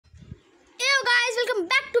Guys, welcome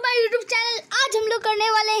back to my YouTube channel. आज हम लोग करने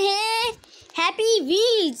वाले हैं हैप्पी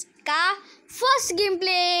व्हील्स का फर्स्ट गेम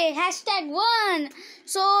प्ले #1।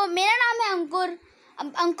 सो मेरा नाम है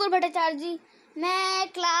अंकुर भट्टाचार्जी। मैं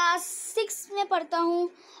क्लास 6 में पढ़ता हूँ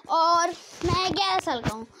और मैं 11 साल का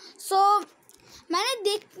हूँ। मैं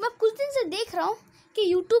कुछ दिन से देख रहा हूँ कि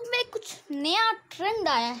यूट्यूब में कुछ नया ट्रेंड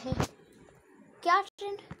आया है। क्या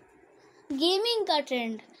ट्रेंड? गेमिंग का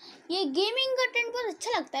ट्रेंड। ये गेमिंग का ट्रेंड बहुत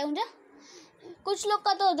अच्छा लगता है मुझे। कुछ लोग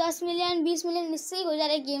का तो 10 मिलियन 20 मिलियन इससे ही हो जा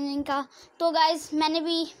रहा है गेमिंग का। तो गाइस, मैंने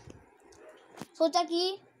भी सोचा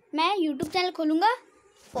कि मैं यूट्यूब चैनल खोलूँगा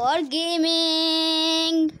for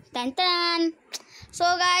gaming. Ton ton.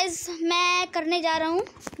 So guys, मैं करने जा रहा हूँ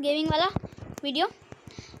गेमिंग वाला वीडियो।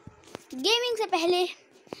 गेमिंग से पहले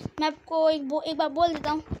मैं आपको एक बार बोल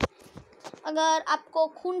देता हूँ, अगर आपको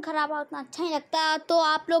खून खराबा उतना अच्छा नहीं लगता तो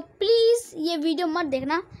आप लोग प्लीज़ ये वीडियो मत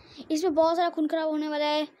देखना। इसमें बहुत सारा खून खराब होने वाला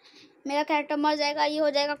है। मेरा कैरेक्टर मर जाएगा, ये हो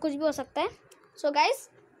जाएगा, कुछ भी हो सकता है। सो गाइस,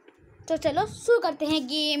 तो चलो शुरू करते हैं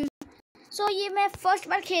गेम। ये मैं फर्स्ट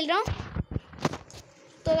बार खेल रहा हूँ।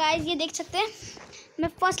 तो गाइस, ये देख सकते हैं मैं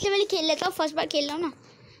फर्स्ट लेवल ही खेल लेता हूँ। फर्स्ट बार खेल रहा हूँ ना,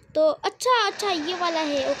 तो अच्छा ये वाला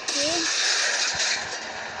है। Okay,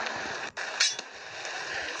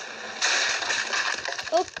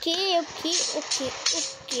 okay okay okay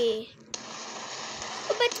okay.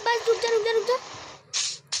 बस रुक जा।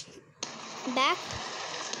 Back.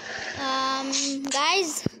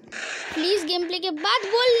 Guys, please game play के बाद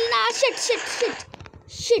बोलना।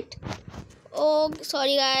 शिट। ओ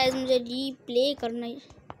सॉरी गाइस, मुझे रीप्ले करना है।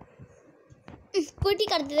 कुछ ही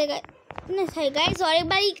कर देगा नहीं सही गाइस। और एक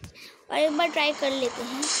बार ट्राई कर लेते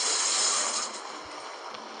हैं।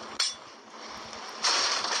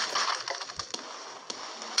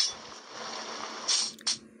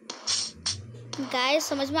 गाइस,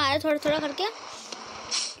 समझ में आ रहा है थोड़ा करके।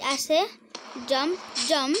 ऐसे jump.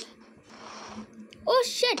 Oh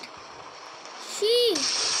shit,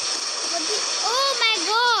 oh my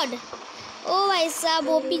God. ओ भाई साहब,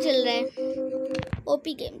 ओपी चल रहा है।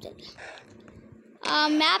 ओपी गेम चल रहा है।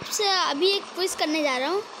 मैं आपसे अभी एक क्विज करने जा रहा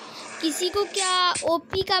हूँ। किसी को क्या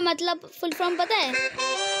ओपी का मतलब फुल फॉर्म पता है?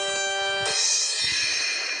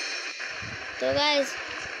 तो गाइस,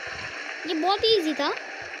 ये बहुत ही इजी था।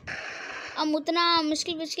 अब उतना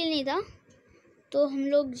मुश्किल नहीं था, तो हम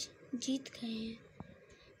लोग जीत गए हैं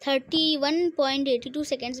 31.82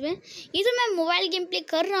 सेकेंड्स में। ये तो मैं मोबाइल गेम प्ले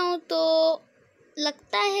कर रहा हूँ, तो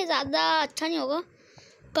लगता है ज़्यादा अच्छा नहीं होगा।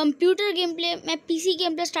 कंप्यूटर गेम प्ले, मैं पीसी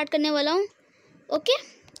गेम प्ले स्टार्ट करने वाला हूँ। ओके,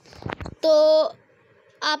 तो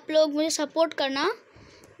आप लोग मुझे सपोर्ट करना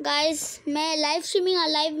गाइस। मैं लाइव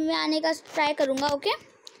में आने का ट्राई करूँगा। ओके,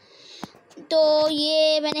 तो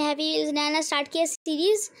ये मैंने हैप्पी व्हील्स नया स्टार्ट किया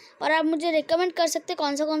सीरीज़, और आप मुझे रिकमेंड कर सकते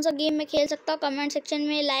कौन सा गेम मैं खेल सकता हूँ कमेंट सेक्शन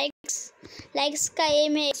में। लाइक्स का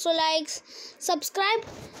एम है 100 लाइक्स। सब्सक्राइब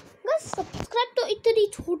तो इतनी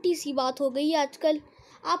छोटी सी बात हो गई है आजकल,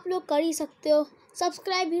 आप लोग कर ही सकते हो।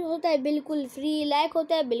 सब्सक्राइब भी होता है बिल्कुल फ्री, लाइक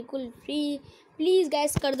होता है बिल्कुल फ्री। प्लीज़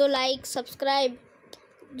गाइस, कर दो लाइक सब्सक्राइब,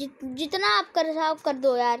 जितना आप कर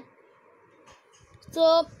दो यार।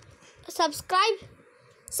 तो सब्सक्राइब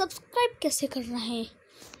कैसे करना है?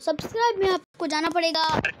 सब्सक्राइब में आपको जाना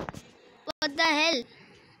पड़ेगा। What the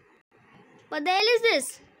hell is this?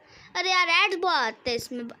 अरे यार, एड्स बहुत आते हैं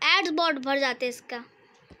इसमें, एड्स बहुत भर जाते हैं इसका।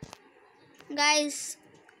 Guys,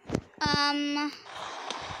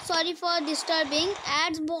 sorry for disturbing,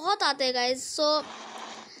 ads बहुत आते हैं गाइस। सो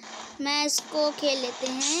मैं इसको खेल लेते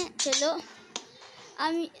हैं। चलो,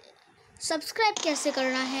 सब्सक्राइब कैसे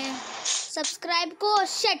करना है? सब्सक्राइब को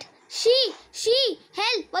help,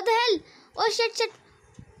 what the hell. Oh shit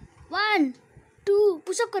 1 2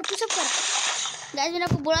 pushup कर। गाइस, मैंने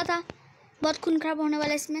आपको बोला था बहुत खून खराब होने वाला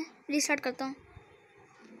है इसमें। रीस्टार्ट करता हूँ।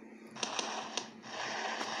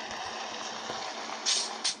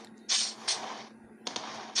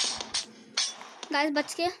 गाइस,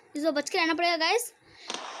 बच के रहना पड़ेगा guys.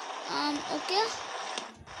 Okay,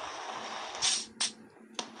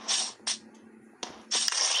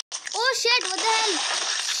 oh shit, what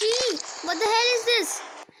the hell is this?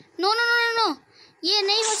 No, ये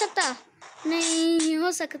नहीं हो सकता।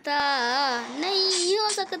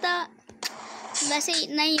 वैसे ही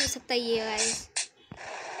नहीं हो सकता ये गाइस।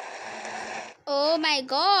 ओ माय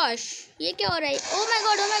गॉश, ये क्या हो रहा है? ओ माय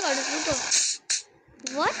गॉड रुको।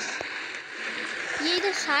 व्हाट? ये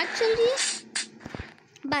इधर शार्क चल रही है।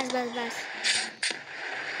 बस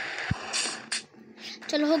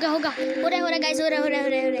चलो, हो गया। हो रहा है गाइस, हो रहा है।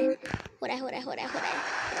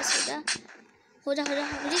 बस हो जा।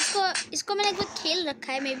 मुझे इसको मैंने एक बार खेल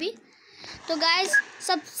रखा है मे बी। तो गाइस,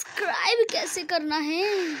 सब्सक्राइब कैसे करना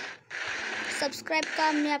है? सब्सक्राइब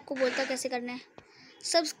का मैं आपको बोलता कैसे करना है।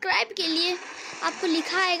 सब्सक्राइब के लिए आपको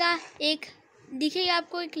लिखा आएगा, एक दिखेगा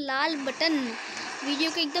आपको एक लाल बटन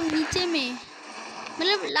वीडियो के एकदम नीचे में,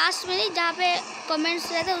 मतलब लास्ट में नहीं, जहाँ पे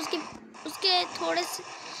कमेंट्स रहता है उसके थोड़े से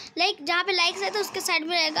लाइक, जहाँ पे लाइक्स रहता है उसके साइड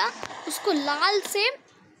में रहेगा, उसको लाल से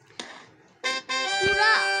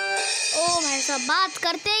पूरा, ओ भाई साहब बात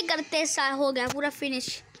करते करते हो गया पूरा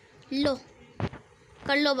फिनिश। लो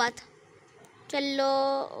कर लो बात, चलो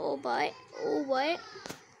ओ भाई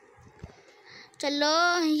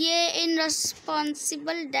चलो। ये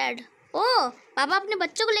इनरिस्पॉन्सिबल डैड, ओ पापा अपने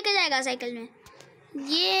बच्चों को लेके जाएगा साइकिल में,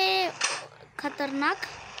 ये खतरनाक।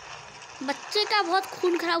 बच्चे का बहुत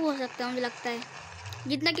खून खराब हो सकता है मुझे लगता है,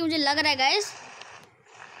 जितना कि मुझे लग रहा है गाइस।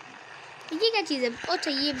 ये क्या चीज़ है?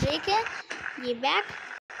 अच्छा ये ब्रेक है, ये बैक,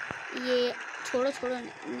 ये छोड़ो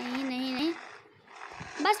नहीं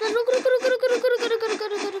बस रुक।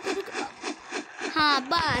 हाँ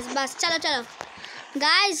बस चलो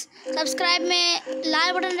गाइस, सब्सक्राइब में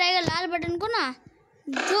लाल बटन रहेगा, लाल बटन को ना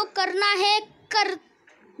जो करना है कर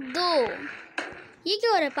दो। ये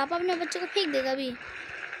क्या हो रहा है? पापा अपने बच्चे को फेंक देगा अभी।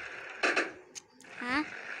 हाँ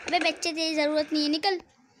अबे बच्चे, तेरी ज़रूरत नहीं है, निकल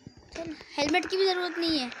चल, हेलमेट की भी ज़रूरत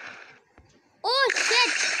नहीं है। Oh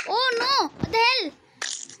shit, oh no, what the hell.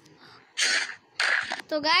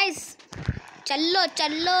 तो गाइस चलो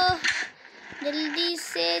जल्दी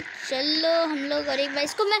से चलो हम लोग, और एक बार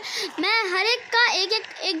इसको मैं हर एक का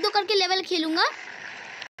एक दो करके लेवल खेलूँगा।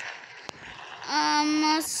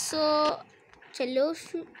 सो चलो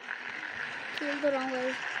खेल तो रहा हूँ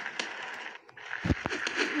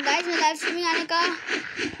गाइस। मैं लाइव स्ट्रीमिंग आने का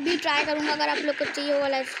भी ट्राई करूँगा, अगर आप लोग को चाहिए होगा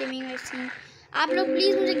लाइव स्ट्रीमिंग। आप लोग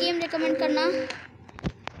प्लीज़ मुझे गेम रिकमेंड करना।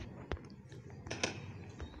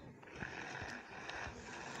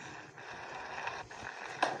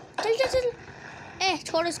 चल ए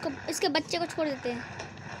छोड़ इसको, इसके बच्चे को छोड़ देते हैं।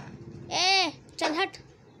 ए चल हट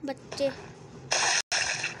बच्चे।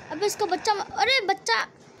 अब इसको बच्चा, अरे बच्चा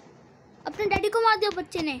अपने डैडी को मार दिया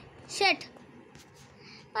बच्चे ने, शिट।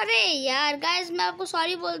 अरे यार गाइस, मैं आपको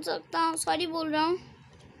सॉरी बोल रहा हूँ।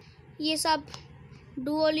 ये सब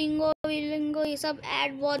डुओलिंगो विलिंगो ये सब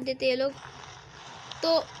ऐड बहुत देते हैं लोग,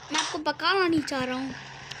 तो मैं आपको बकाना नहीं चाह रहा हूँ।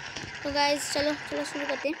 तो गाइस चलो शुरू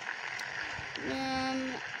करते हैं।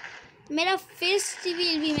 मेरा फेस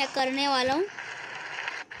रिवील भी मैं करने वाला हूँ।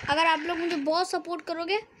 अगर आप लोग मुझे बहुत सपोर्ट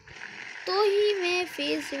करोगे तो ही मैं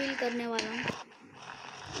फेस रिवील करने वाला हूँ।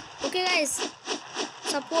 ओके गाइस,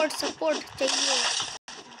 सपोर्ट चाहिए।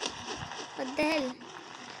 What the hell,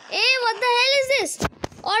 what the hell is this?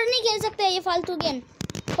 और नहीं खेल सकते ये फालतू गेम,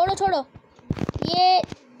 छोड़ो। ये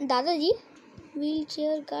दादाजी व्हील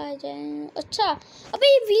चेयर का जाए। अच्छा अबे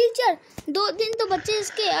ये व्हील चेयर, 2 दिन तो बच्चे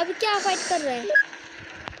इसके, अभी क्या फाइट कर रहे हैं?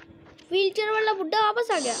 व्हील चेयर वाला बुड्ढा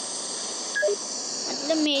वापस आ गया,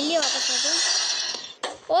 मतलब मेरे लिए वापस आ गया।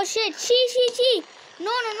 ओ शिट, शी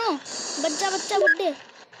नो, बच्चा बुड्ढे,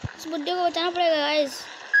 इस बुड्ढे को बचाना पड़ेगा गाइस,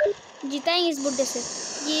 जिताएंगे इस बुड्ढे से।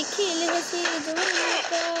 ये खेल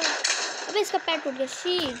अबे इसका पैर टूट गया,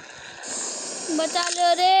 शी बचा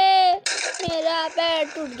लो रे, मेरा पैर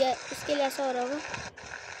टूट गया। इसके लिए ऐसा हो रहा होगा,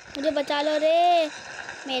 मुझे बचा लो रे,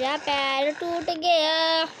 मेरा पैर टूट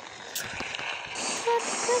गया।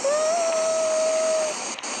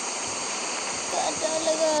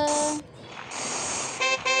 लगा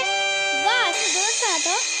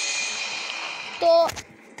था तो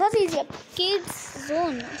था किड्स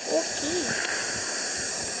जोन। ओके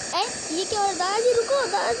ये क्या हो रहा है? दादाजी रुको,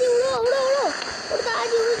 दादाजी उड़ो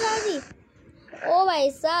दादाजी। ओ भाई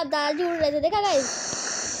साहब दादाजी उड़ रहे थे, देखा गाइस,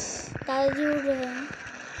 दादाजी उड़ रहे हैं।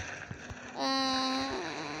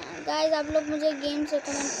 गाइस आप लोग मुझे गेम से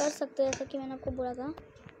कमेंट कर सकते हैं, जैसा कि मैंने आपको बोला था।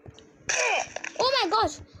 ओ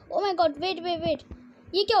माय गॉड वेट,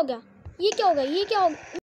 ये क्या हो गया?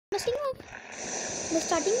 मैं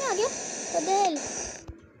स्टार्टिंग में आ गया। What the hell?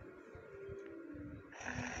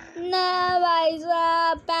 ना भाई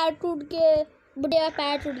साहब, पैर टूट के बुढ़े का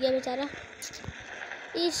पैर टूट गया बेचारा।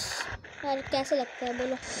 इस यार कैसे लगता है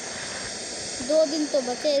बोलो? 2 दिन तो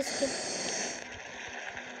बचे इसके,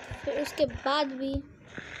 फिर उसके बाद भी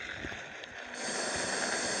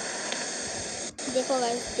देखो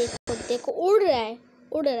गाइस, देखो उड़ रहा है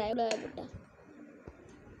बुड्ढा।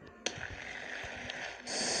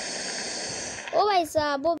 ओ भाई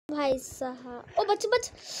साहब, ओ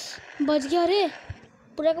बच गया रे,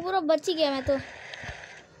 पूरा का पूरा बच ही गया मैं तो।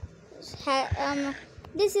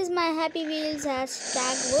 This is my happy wheels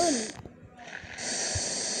 #1।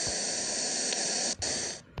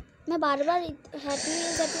 मैं बार हैप्पी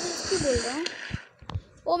व्हील्स क्यों बोल रहा हूँ?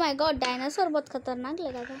 ओ माय गॉड, डायनासोर बहुत खतरनाक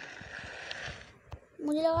लगा था,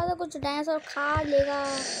 मुझे लगा था कुछ डायनासोर खा लेगा,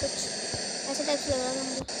 कुछ ऐसा टाइप से लग रहा था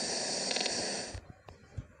मुझे।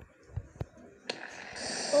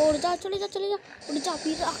 उड़ जा, चले जा चले जा, उड़ जा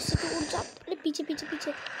फिर आगे से उड़ जा। अरे पीछे पीछे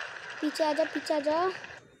पीछे पीछे आ जा, पीछे आ जा।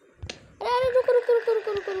 अरे अरे रुको रुको रुको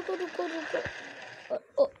रुको रुको रुको रुको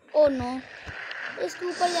रुको। ओ नो, इसके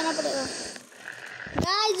ऊपर ही जाना पड़ेगा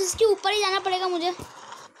गाइस, इसके ऊपर ही जाना पड़ेगा मुझे।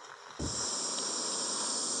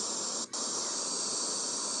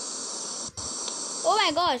 ओ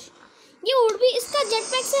माय गॉश, ये उड़ भी, इसका जेट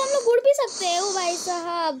पैक से हम लोग उड़ भी सकते हैं। ओ भाई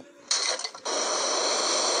साहब,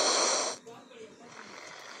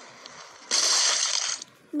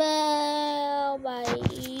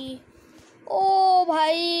 भाई ओ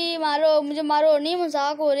भाई मारो मुझे, मारो नहीं,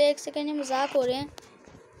 मजाक हो रहे, एक सेकंड ये मजाक हो रहे हैं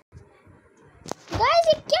गाइस।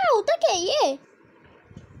 ये क्या होता क्या ये?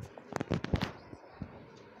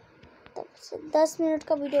 10 मिनट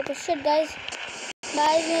का वीडियो को शिट गाइस।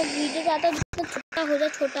 गाइस मैं वीडियो चाहता हूँ जितना छोटा हो जाए,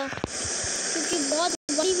 छोटा, क्योंकि बहुत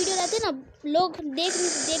बड़ी वीडियो रहती है ना, लोग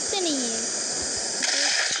देखते नहीं है,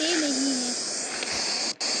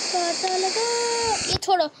 पता लगा। ये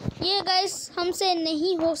छोड़ो, ये गाइस हमसे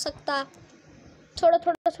नहीं हो सकता, छोड़ो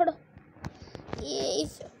छोड़ो छोड़ो। ये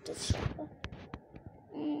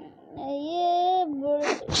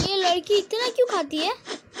लड़की इतना क्यों खाती है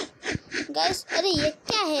गाइस? अरे ये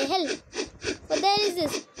क्या है? Help, what is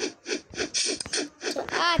this?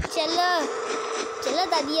 चलो चलो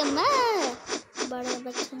दादी अम्मा, बड़े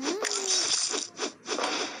बच्चे हैं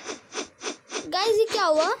गाइस। ये क्या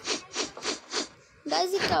हुआ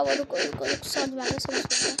गाइस? ये क्या हुआ? रुको रुको रुको, समझ में आ गया, समझ में आ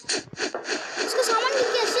गया। इसका सामान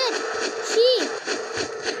गिर गया, शिट, शी,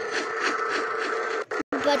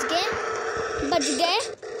 बच गए बच गए।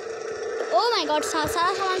 ओ माय गॉड, सारा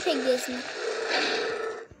सामान फेंक दिया इसने।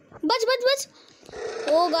 बच बच बच।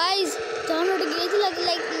 ओ गाइस, जान उड़ गई थी,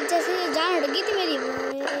 लाइक जैसे जान उड़ गई थी मेरी।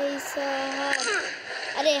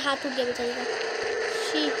 अरे हाथ टूट गया बेचारी का,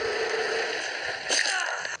 शी।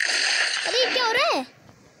 अरे क्या हो रहा है?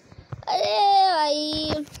 अरे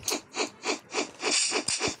भाई,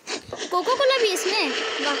 कोको कोला भी इसमें,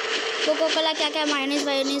 वाह, कोको कोला क्या क्या मायोनीज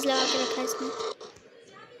वायोनीज लगा के रखा है इसमें।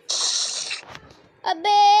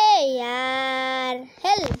 अबे यार,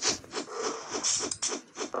 हेल्प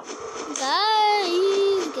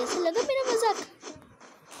गाइस, कैसे लगा मेरा मजाक?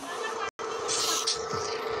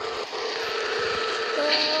 तो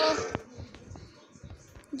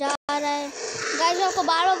जा रहा है गाइस, मैं आपको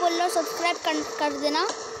बार बार बोल रहा हूँ, सब्सक्राइब कर देना।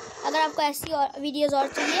 अगर आपको ऐसी और वीडियोज़ और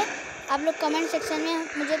चाहिए, आप लोग कमेंट सेक्शन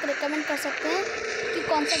में मुझे रिकमेंड कर सकते हैं कि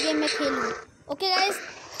कौन सा गेम मैं खेलूँ। ओके गाइस,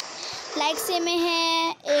 लाइक से में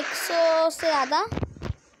है 100 से ज़्यादा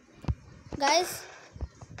गाइस।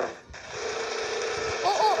 ओ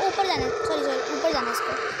ऊपर जाना है, सॉरी ऊपर जाना है,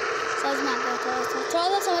 इसको समझ में आ गया,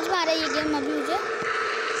 थोड़ा समझ में आ रहा है ये गेम अभी मुझे।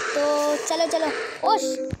 तो चलो चलो, ओश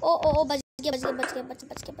ओ बच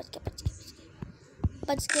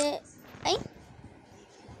गए आई।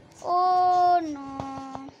 ओ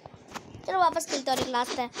नो, चलो वापस खेलते हैं। और एक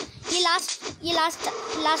लास्ट है, ये लास्ट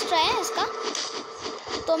ट्राई है इसका,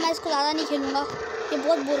 तो मैं इसको ज़्यादा नहीं खेलूँगा, ये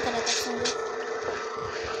बहुत बोर कर रहा था मुझे।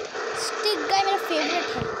 स्टिक गाय मेरा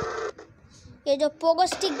फेवरेट है, ये जो पोगो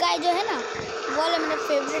स्टिक गाय जो है ना, वो वाला मेरा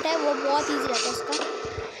फेवरेट है, वो बहुत इजी रहता है इसका।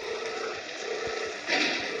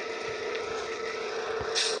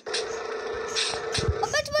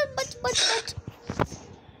 बच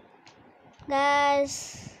गाइस,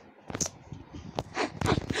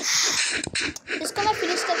 इसको मैं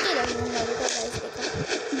फिनिश करके रखूँगा।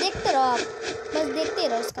 देखते रहो आप, बस देखते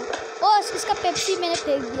रहो इसका। ओ इसका पेप्सी मैंने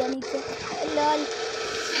फेंक दिया नीचे, लाल।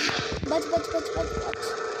 बच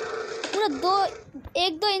पूरा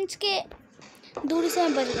 1-2 इंच के दूरी से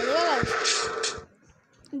मैं बच गया गाइस।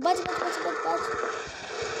 बच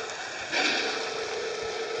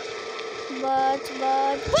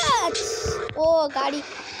ओ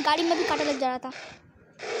गाड़ी में भी कांटा लग जा रहा था।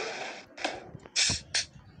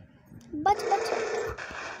 बच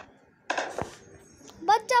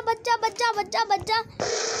जा।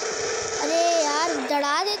 अरे यार,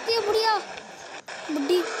 डरा देती है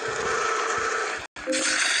बुढ़ी।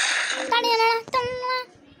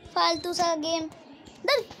 फालतू सा गेम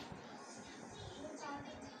डर।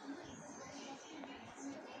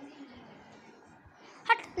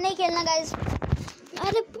 हट, नहीं खेलना गाइस।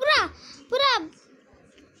 अरे पूरा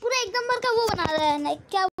एक नंबर का वो बना रहा है ना,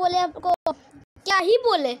 क्या बोले आपको, क्या ही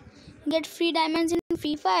बोले, get free diamonds in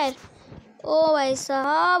free fire. ओ भाई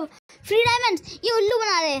साहब, फ्री डायमंड्स, ये उल्लू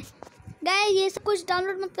बना रहे हैं गाइस। ये सब कुछ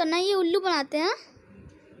डाउनलोड मत करना, ये उल्लू बनाते हैं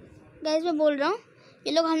गाइस, मैं बोल रहा हूँ।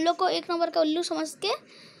 ये लोग हम लोग को एक नंबर का उल्लू समझ के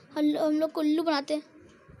हम लोग को उल्लू बनाते हैं।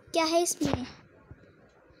 क्या है इसमें?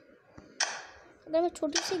 अगर मैं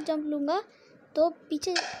छोटी सी जंप लूँगा तो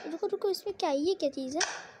पीछे, रुको इसमें क्या है, ये क्या चीज़ है?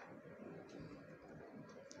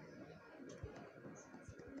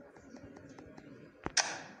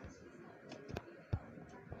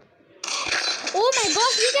 माय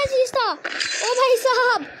गॉड, ये क्या चीज था? ओ भाई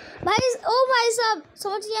साहब, ओ भाई साहब,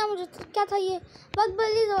 समझ गया मुझे क्या था ये। वक्त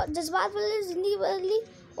बदली, जज्बात बदले, जिंदगी बदली।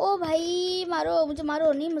 ओ भाई मारो मुझे,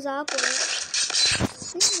 मारो नहीं, मजाक हो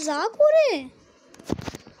रहे।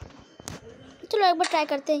 चलो एक बार ट्राई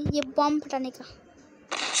करते हैं ये बॉम्ब फटाने का।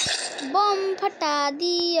 बॉम्ब फटा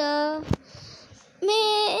दिया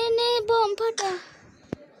मैंने, बॉम्ब फटा।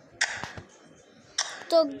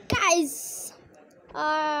 तो गाइस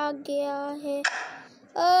आ गया है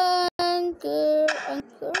अंकुर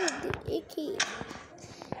देखिए।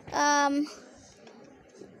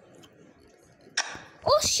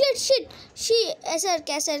 ओ शिट ऐसा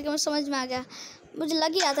कैसे करके मुझे समझ में आ गया। मुझे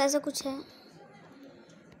लग ही रहा था ऐसा कुछ है।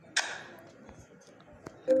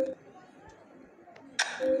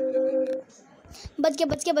 बच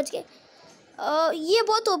के। ये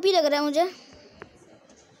बहुत ओपी लग रहा है मुझे।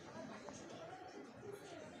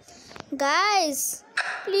 गाइस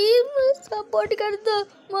प्लीज सपोर्ट कर दो।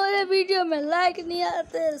 मेरे वीडियो में लाइक नहीं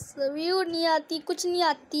आते, व्यू नहीं आती, कुछ नहीं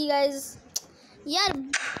आती गाइस। यार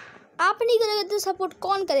आप नहीं करोगे तो सपोर्ट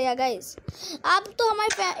कौन करेगा गाइस? आप तो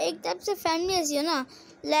हमारे एक टाइप से फैमिली ऐसी हो ना।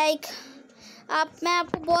 लाइक मैं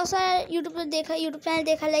आपको बहुत सारा यूट्यूब चैनल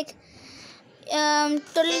देखा, लाइक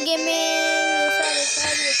टोटल गेमिंग,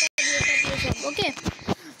 ये सब। ओके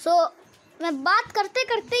सो मैं बात करते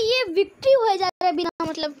करते ये विक्ट्री हो जा रहा है बिना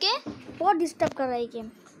मतलब के। बहुत डिस्टर्ब कर रहा है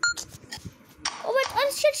गेम। ओ बट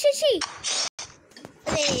अरे शिट।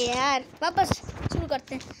 अरे यार वापस शुरू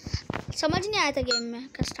करते हैं। समझ नहीं आया था गेम में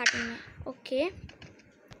स्टार्टिंग में। ओके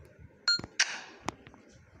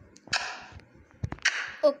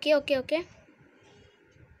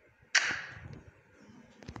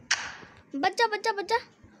बच्चा।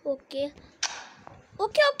 ओके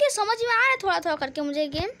समझ में आ रहा है थोड़ा करके मुझे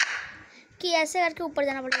गेम, कि ऐसे करके ऊपर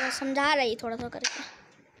जाना पड़ेगा। समझा रही थोड़ा करके।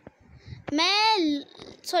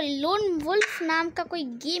 लोन वुल्फ नाम का कोई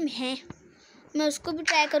गेम है, मैं उसको भी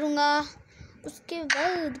ट्राई करूँगा। उसके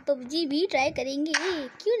बाद पबजी भी ट्राई करेंगे,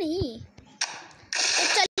 क्यों नहीं। तो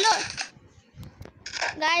चलो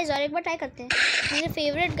गाइस और एक बार ट्राई करते हैं। मेरे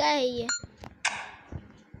फेवरेट गाय है ये।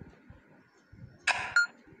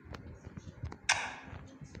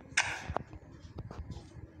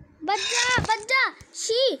 बच जा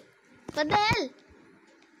शी। What the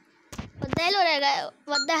hell हो रहेगा?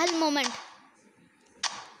 What the hell moment.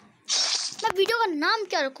 मैं वीडियो का नाम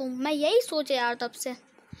क्या रखूं? मैं यही सोच यार तब से।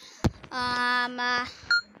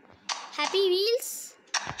 Happy wheels.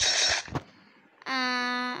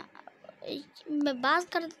 मैं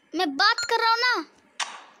बात कर रहा हूँ ना।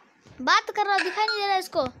 दिखाई नहीं दे रहा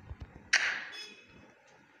इसको।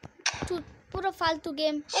 पूरा फालतू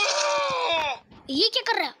गेम। ये क्या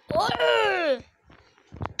कर रहा है?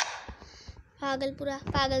 पागल बुढ़ा।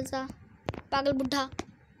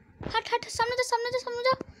 हट सामने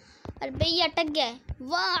जा। अरे भैया अटक गया है।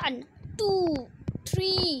 1 2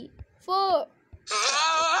 3 4।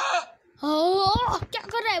 क्या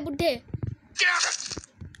कर रहा है बुढ़े?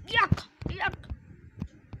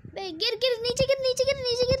 गिर नीचे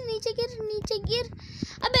गिर।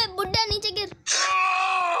 अबे बुढ़ा नीचे गिर।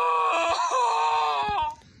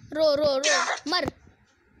 रो मर।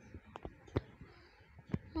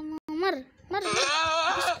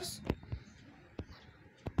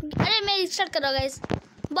 अरे मैं रिस्टार्ट कर रहा हूँ गाइस।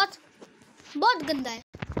 बहुत गंदा है,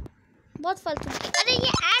 बहुत फालतू। अरे ये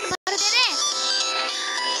ऐड भर दे रहे हैं।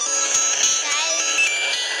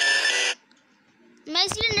 मैं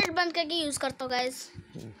इसलिए नेट बंद करके यूज करता हूँ गाइस।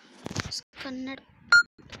 नेट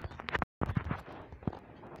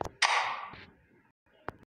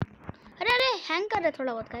अरे हैंग कर रहा है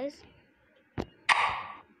थोड़ा बहुत गाइस।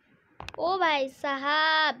 ओ भाई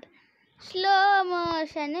साहब स्लो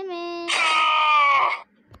मोशन में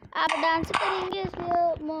आप डांस करेंगे,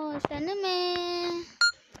 स्लो मोशन में।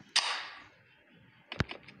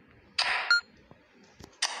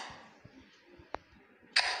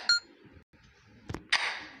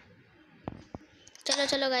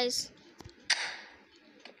 चलो गाइस।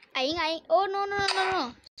 आई। ओ नो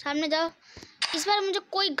सामने जाओ। इस बार मुझे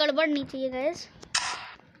कोई गड़बड़ नहीं चाहिए गाइस।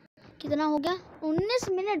 कितना हो गया? 19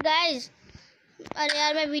 मिनट गाइस। अरे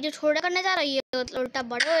यार मैं वीडियो छोड़ करने जा रही है, उल्टा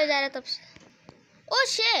बड़े हो जा रहा है तब से। ओ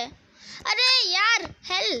शे, अरे यार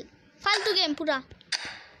हेल, फालतू गेम पूरा।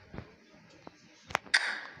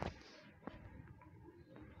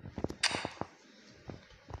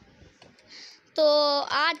 तो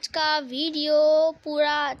आज का वीडियो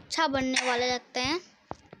पूरा अच्छा बनने वाला लगता है,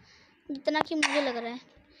 जितना कि मुझे लग रहा है।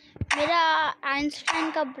 मेरा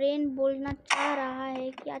आइंस्टाइन का ब्रेन बोलना चाह रहा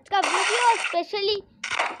है कि आज का वीडियो स्पेशली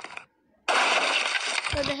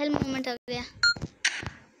तो द हेल मोमेंट आ गया।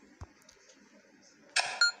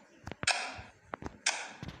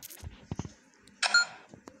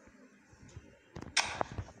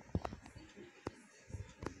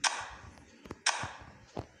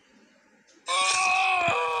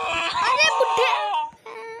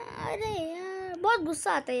 अरे यार बहुत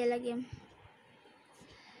गुस्सा आता है ये वाला गेम।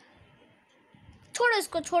 छोड़ो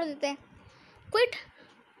इसको, छोड़ देते हैं, क्विट।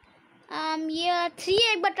 ये 3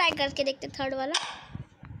 एक बार ट्राई करके देखते, थर्ड वाला।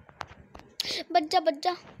 बच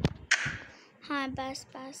जा। हाँ बस।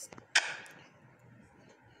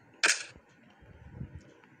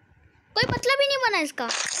 कोई मतलब ही नहीं बना इसका,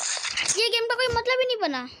 ये गेम का कोई मतलब ही नहीं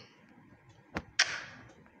बना।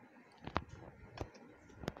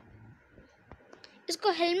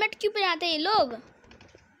 इसको हेलमेट क्यों पहनाते हैं ये लोग?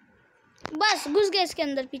 बस घुस गए इसके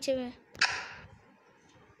अंदर पीछे में,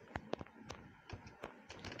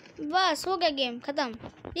 बस हो गया गेम खत्म।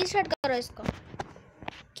 रीस्टार्ट करो इसको।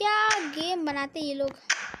 क्या गेम बनाते ये लोग,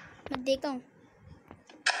 मैं देखता हूँ।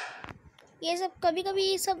 ये सब कभी कभी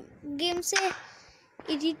ये सब गेम से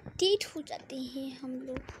इरिटेट हो जाते हैं हम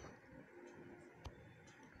लोग।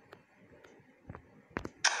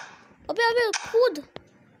 अबे कूद,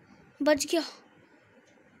 बच गया।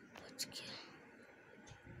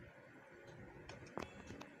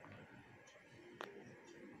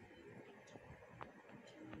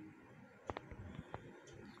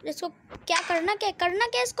 इसको क्या करना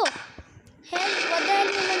इसको?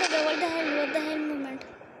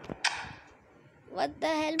 What the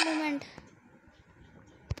hell movement.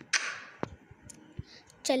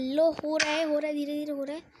 चलो हो रहा है धीरे धीरे हो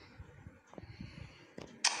रहा है।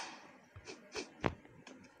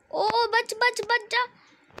 ओ बच जा।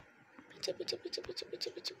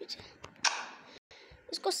 पीछे।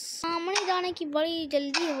 इसको सामने जाने की बड़ी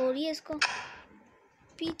जल्दी हो रही है, इसको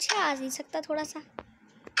पीछे आ नहीं सकता थोड़ा सा।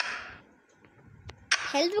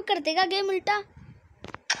 हेल्प कर देगा गेम उल्टा।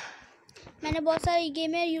 मैंने बहुत सारे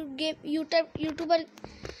गेमर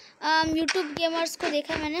यूट्यूब गेमर्स को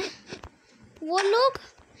देखा है मैंने। वो लोग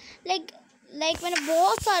लाइक मैंने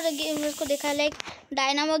बहुत सारे गेमर्स को देखा है, like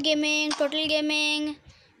dynamo gaming, total gaming,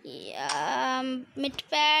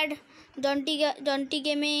 मिटपैड, डॉन्टी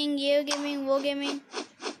gaming, ये गेमिंग वो गेमिंग।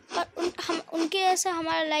 पर उनके ऐसा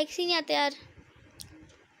हमारा लाइक्स ही नहीं आते यार।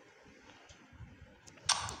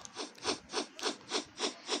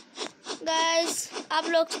 गाइस आप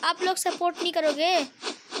लोग सपोर्ट नहीं करोगे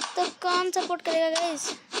तो कौन सपोर्ट करेगा गाइस?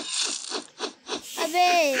 अबे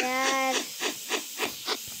यार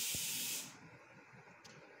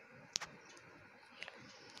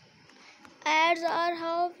ads are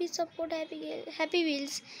how we support happy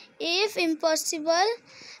wheels. If impossible,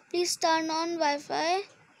 please turn on Wi-Fi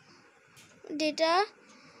data,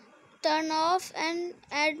 turn off and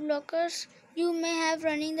ad blockers you may have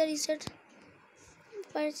running the reset.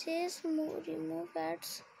 Purchase, remove ads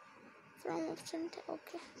from option.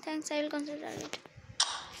 Okay, thanks, I will consider it.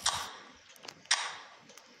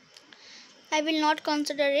 I will not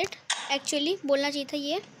consider it. Actually बोलना चाहिए था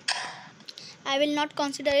ये, I will not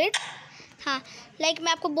consider it. हाँ like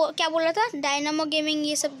मैं आपको क्या बोल रहा था, डायनामो गेमिंग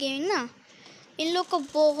ये सब गेमिंग ना, इन लोग को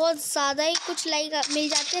बहुत ज़्यादा ही कुछ लाइक मिल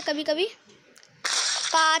जाते हैं कभी कभी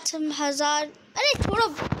 5000। अरे छोड़ो,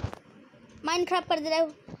 माइंड खराब कर दे रहा है।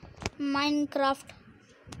 माइंड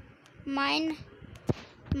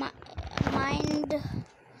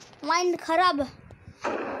खराब।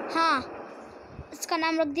 हाँ इसका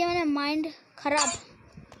नाम रख दिया मैंने, माइंड खराब।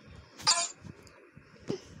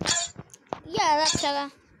 यार अच्छा लगा।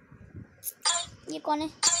 ये कौन है?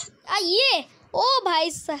 ये ओ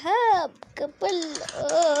भाई साहब कपल।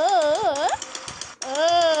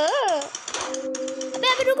 अबे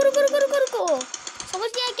रुको समझ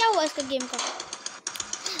नहीं आया क्या हुआ इसका गेम का।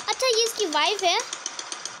 अच्छा ये इसकी वाइफ है।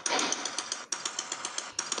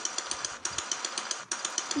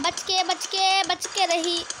 बच के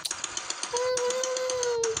रही।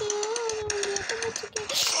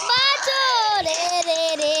 बचो रे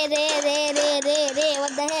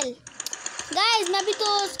व्हाट द हेल गाइस। मैं अभी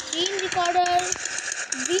तो स्क्रीन रिकॉर्डर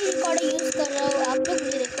यूज़ कर रहा हूँ। आप लोग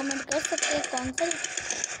मुझे रिकमेंड कर सकते हैं कौन सा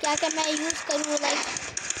क्या मैं यूज़ करूँ, लाइक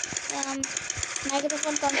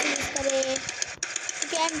माइक्रोफोन कौन सा यूज़ करे,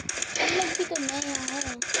 क्योंकि हम लोग भी तो नए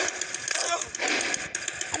हैं।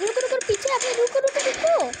 अब रुको पीछे आप रुको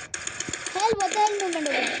hell what the hell movement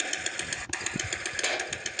हो गया।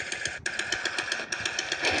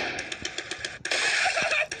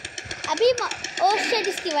 अभी ओह शिट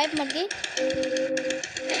इसकी वाइफ मर गई।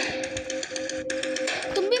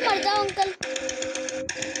 तुम भी मर जाओ अंकल।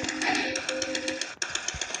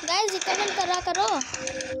 गाइस रिकमेंड करो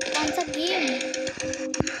कौन सा गेम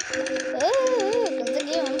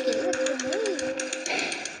हम खेल सकते हैं।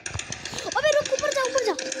 अबे रुक ऊपर जा।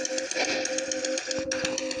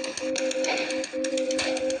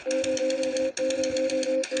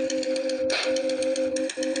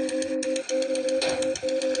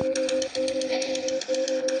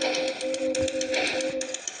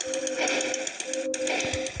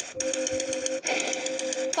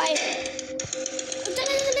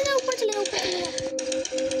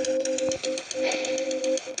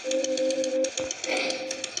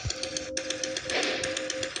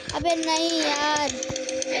 नहीं यार।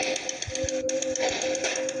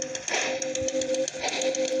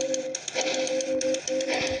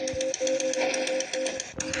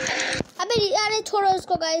 अरे छोड़ो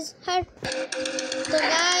उसको गाइस, हट। तो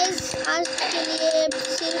गाइस आज के लिए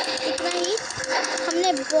सिर्फ इतना ही।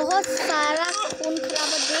 हमने बहुत सारा खून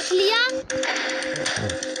खराबा देख लिया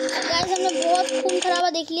गाइस, हमने बहुत खून खराबा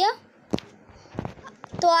देख लिया।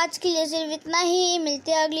 तो आज के लिए सिर्फ इतना ही,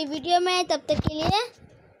 मिलते हैं अगली वीडियो में, तब तक के लिए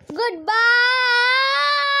गुड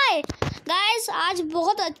बाय गाइस। आज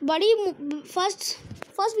बहुत बड़ी फर्स्ट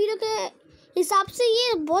वीडियो के हिसाब से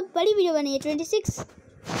ये बहुत बड़ी वीडियो बनी है, 26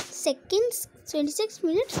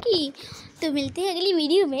 मिनट्स की। तो मिलते हैं अगली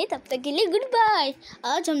वीडियो में, तब तक के लिए गुड बाय।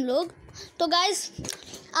 आज हम लोग तो गाइस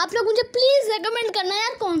आप लोग मुझे प्लीज़ रेकमेंड करना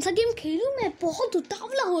यार, कौन सा गेम खेलूँ मैं, बहुत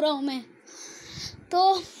उतावला हो रहा हूँ मैं।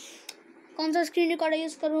 तो कौन सा स्क्रीन रिकॉर्डर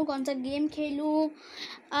यूज़ करूँ, कौन सा गेम खेलूँ।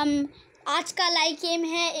 आज का लाइक गेम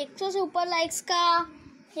है 100 से ऊपर लाइक्स का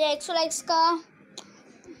या 100 लाइक्स का।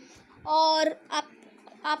 और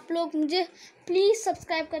आप लोग मुझे प्लीज़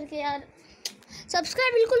सब्सक्राइब करके यार,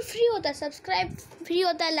 सब्सक्राइब बिल्कुल फ्री होता है, सब्सक्राइब फ्री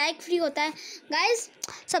होता है, लाइक फ्री होता है गाइस।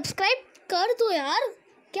 सब्सक्राइब कर दो यार,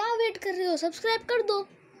 क्या वेट कर रहे हो, सब्सक्राइब कर दो,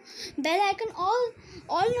 बेल आइकन ऑल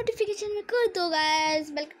नोटिफिकेशन में कर दो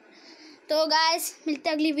गाइस। तो गाइस मिलते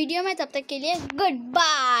हैं अगली वीडियो में, तब तक के लिए good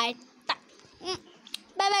bye.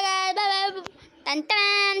 Bye bye guys, bye bye, ton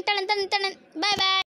ton ton ton ton, bye bye.